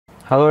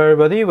Hello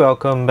everybody,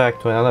 welcome back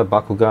to another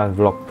Bakugan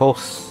vlog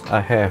post. I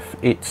have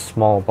 8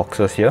 small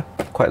boxes here,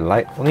 quite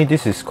light, only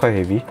this is quite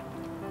heavy.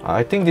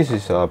 I think this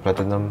is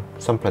platinum,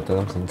 some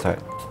platinums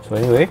inside. So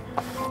anyway,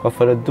 without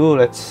further ado,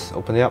 let's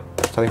open it up,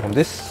 starting from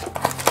this.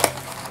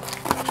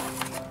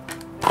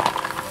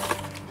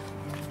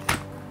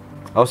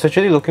 I was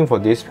actually looking for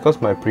this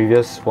because my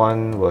previous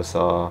one was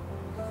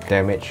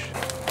damaged.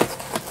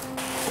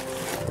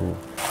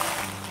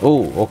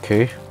 Oh,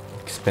 okay,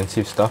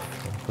 expensive stuff.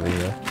 Put it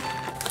here.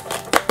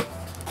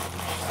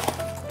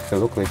 Take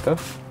a look later. I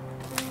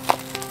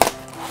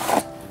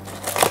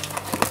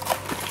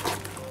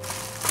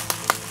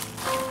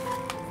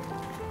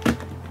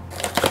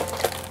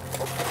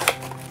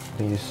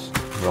think this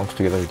belongs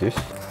together with this.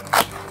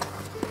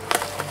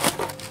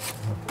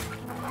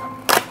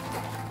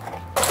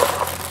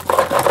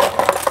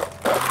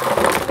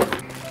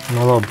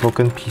 A lot of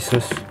broken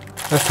pieces.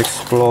 Let's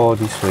explore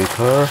this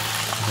later.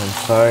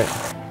 Inside.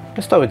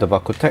 Let's start with the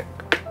Bakutech.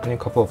 I need a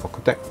couple of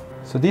Bakutech.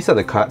 So these are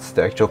the cards,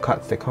 the actual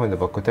cards that come in the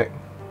Bakutech.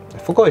 I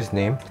forgot his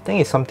name. I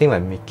think it's something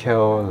like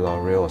Mikel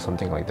Laurel or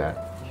something like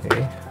that.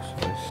 Okay,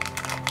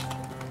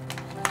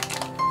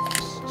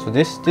 so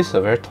this is a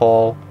very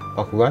tall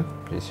Bakugan.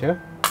 This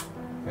here.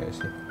 Yeah, you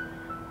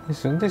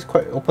see. This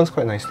opens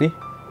quite nicely.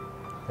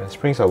 The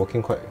springs are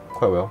working quite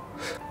well.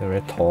 They're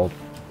very tall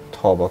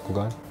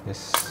Bakugan.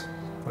 This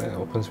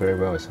opens very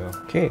well as well.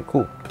 Okay,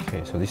 cool.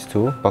 Okay, so these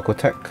two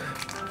Bakutech.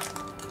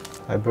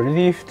 I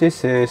believe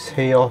this is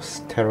Heios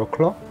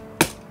Terraclaw.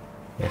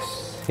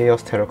 Yes,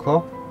 Heios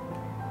Terraclaw.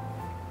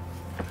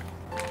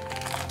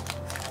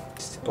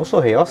 It's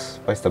also Heios,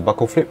 but it's the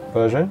Baku Flip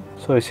version.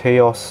 So it's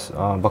Heios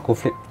Baku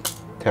Flip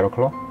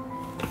Terraclaw.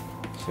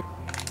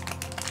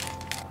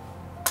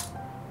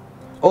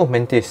 Oh,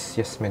 Mantis.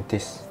 Yes,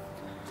 Mantis.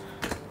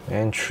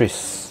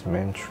 Mantris.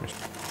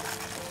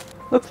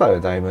 Looks like a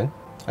diamond.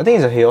 I think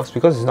it's a Heios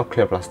because it's not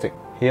clear plastic.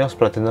 Heios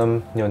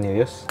Platinum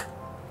Neonelius.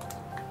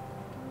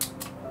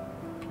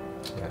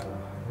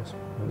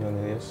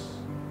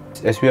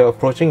 As we are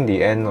approaching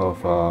the end of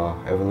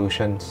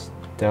evolutions,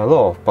 there are a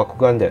lot of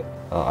Bakugan that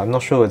I'm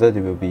not sure whether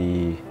they will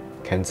be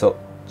cancelled.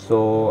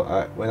 So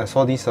when I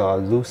saw these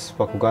loose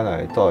Bakugan,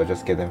 I thought I'd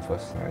just get them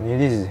first.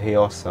 This is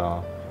Heios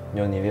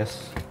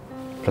Neonelius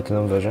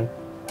Platinum version.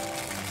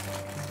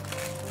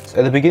 So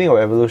at the beginning of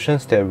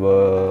evolutions, there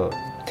were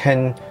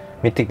 10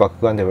 Mythic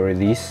Bakugan that were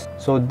released.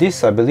 So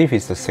this, I believe,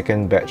 is the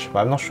second batch, but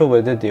I'm not sure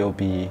whether they will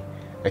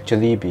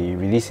actually be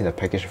released in a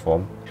package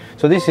form.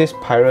 So this is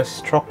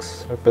Pyrus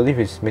Trox. I believe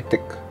it's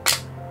Mythic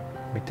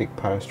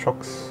Pyrus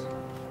Trox.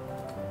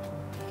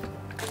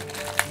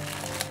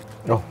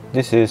 Oh,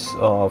 this is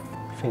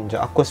Fit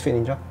Ninja, Aqua's Fit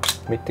Ninja.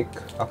 Mythic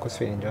Aqua's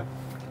Fit Ninja.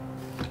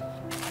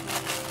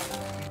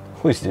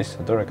 Who is this?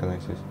 I don't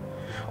recognize this.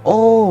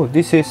 Oh,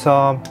 this is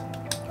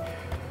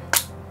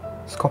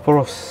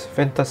Scoporos,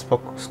 Ventus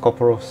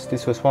Scoporos.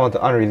 This was one of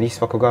the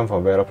unreleased Bakugan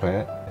from Battle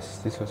Planet. Yes,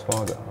 this was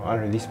one of the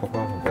unreleased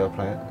Bakugan from Battle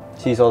Planet.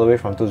 See, it's all the way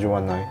from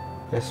 2019.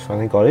 Yes,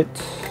 finally got it.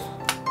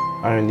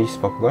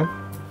 Unreleased Bakugan.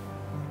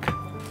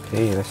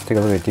 Okay, let's take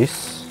a look at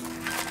this.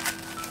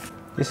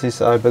 This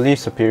is, I believe,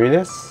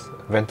 Superiorus,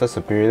 Ventus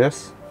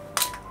Superiorus.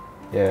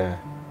 Yeah,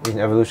 in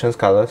Evolutions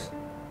colors.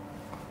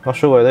 Not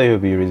sure whether it will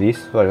be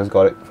released, so I just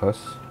got it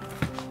first.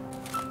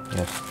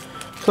 Yes.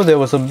 So there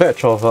was a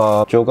batch of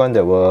Jogan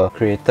that were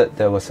created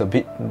that was a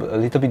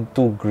little bit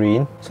too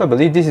green. So I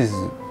believe this is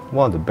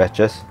one of the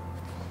batches.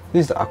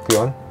 This is the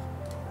Archeon.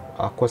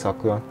 Aqua's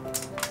Archeon.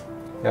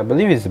 Yeah, I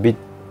believe it's a bit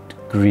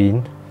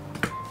green.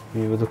 If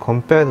we were to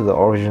compare to the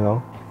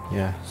original.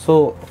 Yeah,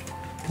 so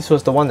this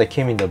was the one that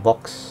came in the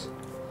box.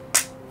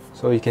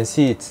 So you can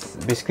see it's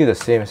basically the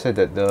same, except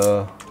that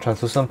the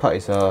translucent part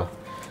is a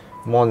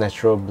more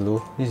natural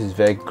blue. This is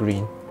very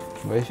green.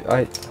 But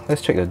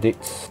let's check the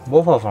dates.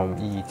 Both are from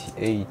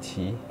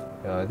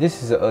AET.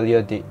 This is the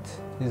earlier date.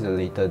 This is a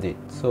later date.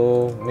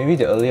 So maybe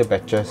the earlier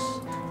batches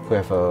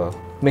could have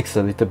mixed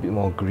a little bit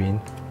more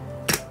green.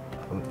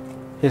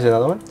 Here's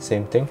another one,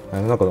 same thing.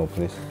 I'm not gonna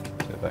open this.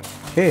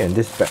 Okay, and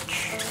this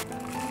batch.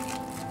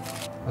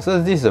 So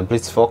this is a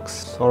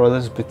Blitzfox,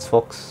 Aurelus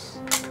Blitzfox.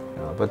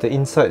 But the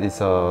inside is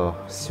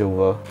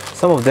silver.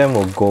 Some of them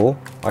were gold.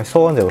 I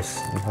saw this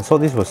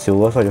was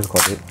silver, so I just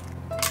got it.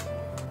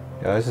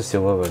 Yeah, this is a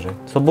silver version.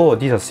 So both of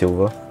these are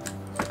silver.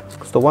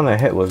 Because the one I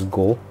had was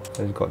gold.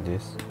 I just got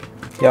this.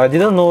 Yeah, I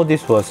didn't know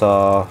this was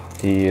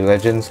the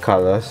Legends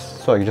colors,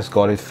 so I just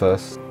got it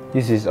first.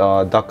 This is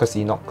Darkest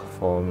Enoch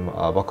from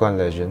Bakugan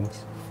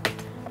Legends.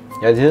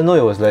 Yeah, I didn't know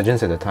it was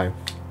Legends at the time.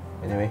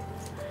 Anyway,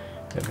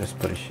 let's just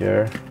put it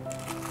here.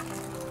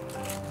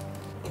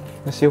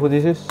 Let's see who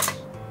this is.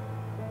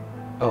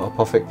 Oh,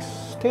 Perfect.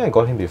 I think I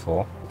got him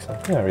before. I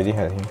think I already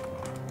had him.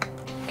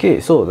 Okay,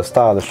 so the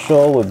star of the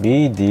show would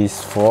be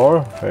these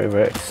 4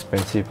 very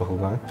expensive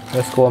Bakugan.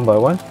 Let's go one by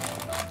one.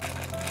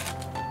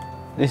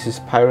 This is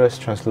Pyrus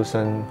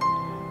Translucent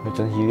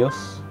Mechtanium.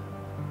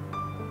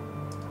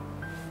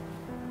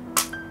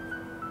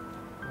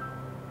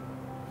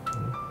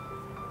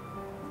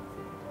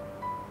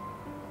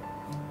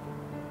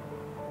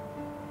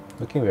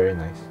 Looking very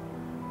nice.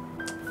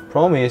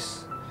 Problem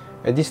is,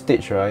 at this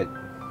stage, right,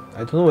 I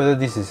don't know whether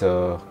this is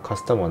a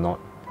custom or not,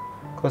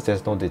 because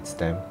there's no date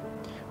stamp.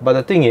 But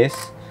the thing is,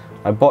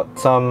 I bought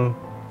some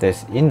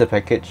that's in the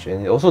package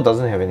and it also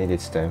doesn't have any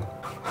date stamp.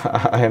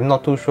 I am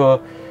not too sure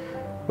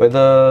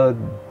whether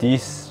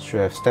these should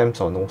have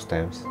stamps or no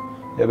stamps.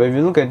 Yeah, but if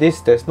you look at this,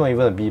 there's not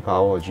even a B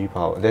power or G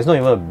power. There's not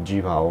even a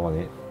G power on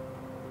it.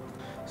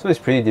 So it's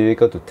pretty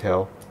difficult to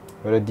tell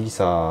whether these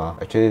are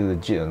actually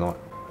legit or not.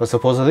 But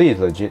supposedly it's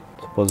legit.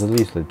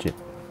 Supposedly it's legit.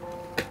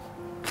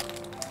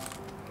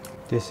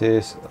 This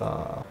is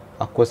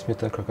Aqua's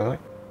Mutant Crocodile.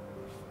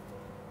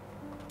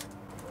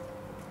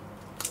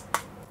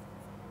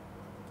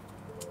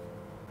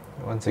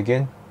 Once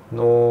again,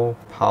 no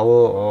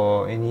power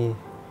or any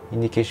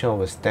indication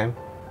of a stamp.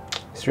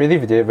 It's really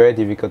very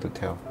difficult to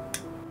tell.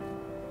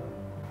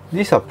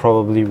 These are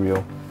probably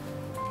real.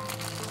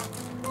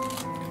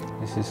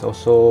 This is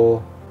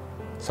also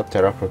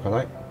Subterra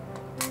Crocodile.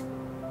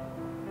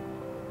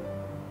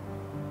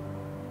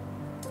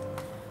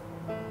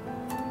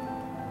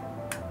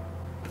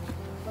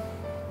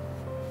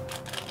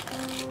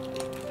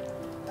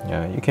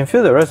 Yeah, you can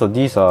feel the rest of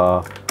these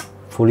are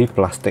fully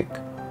plastic.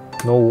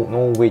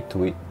 No weight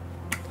to it.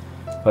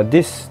 But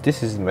this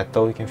is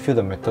metal, you can feel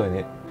the metal in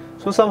it.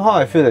 So somehow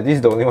I feel that this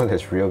is the only one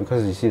that's real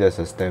because you see there's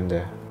a stamp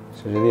there.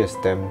 It's really a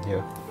stamp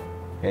here.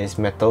 And it's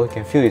metal, you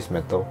can feel it's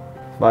metal.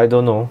 But I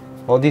don't know.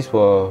 All these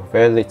were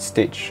very late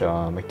stage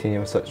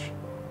Mechtanium Surge.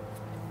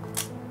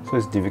 So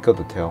it's difficult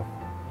to tell.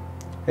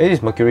 And this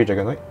is Mercury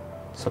Dragonoid,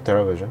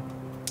 Subterra version.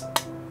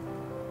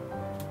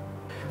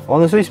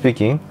 Honestly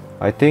speaking,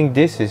 I think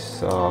this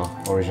is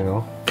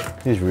original.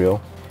 This is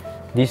real.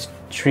 These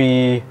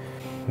three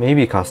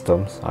maybe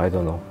customs, I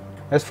don't know.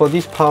 As for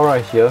this pile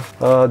right here,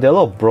 there are a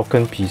lot of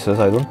broken pieces.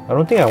 I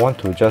don't think I want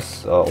to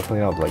just open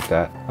it up like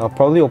that. I'll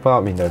probably open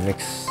up in the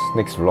next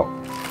vlog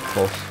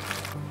post.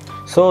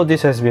 So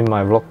this has been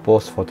my vlog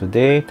post for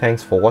today.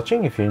 Thanks for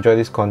watching. If you enjoyed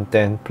this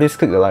content, please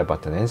click the like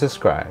button and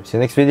subscribe. See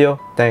you next video.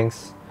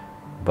 Thanks.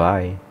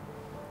 Bye.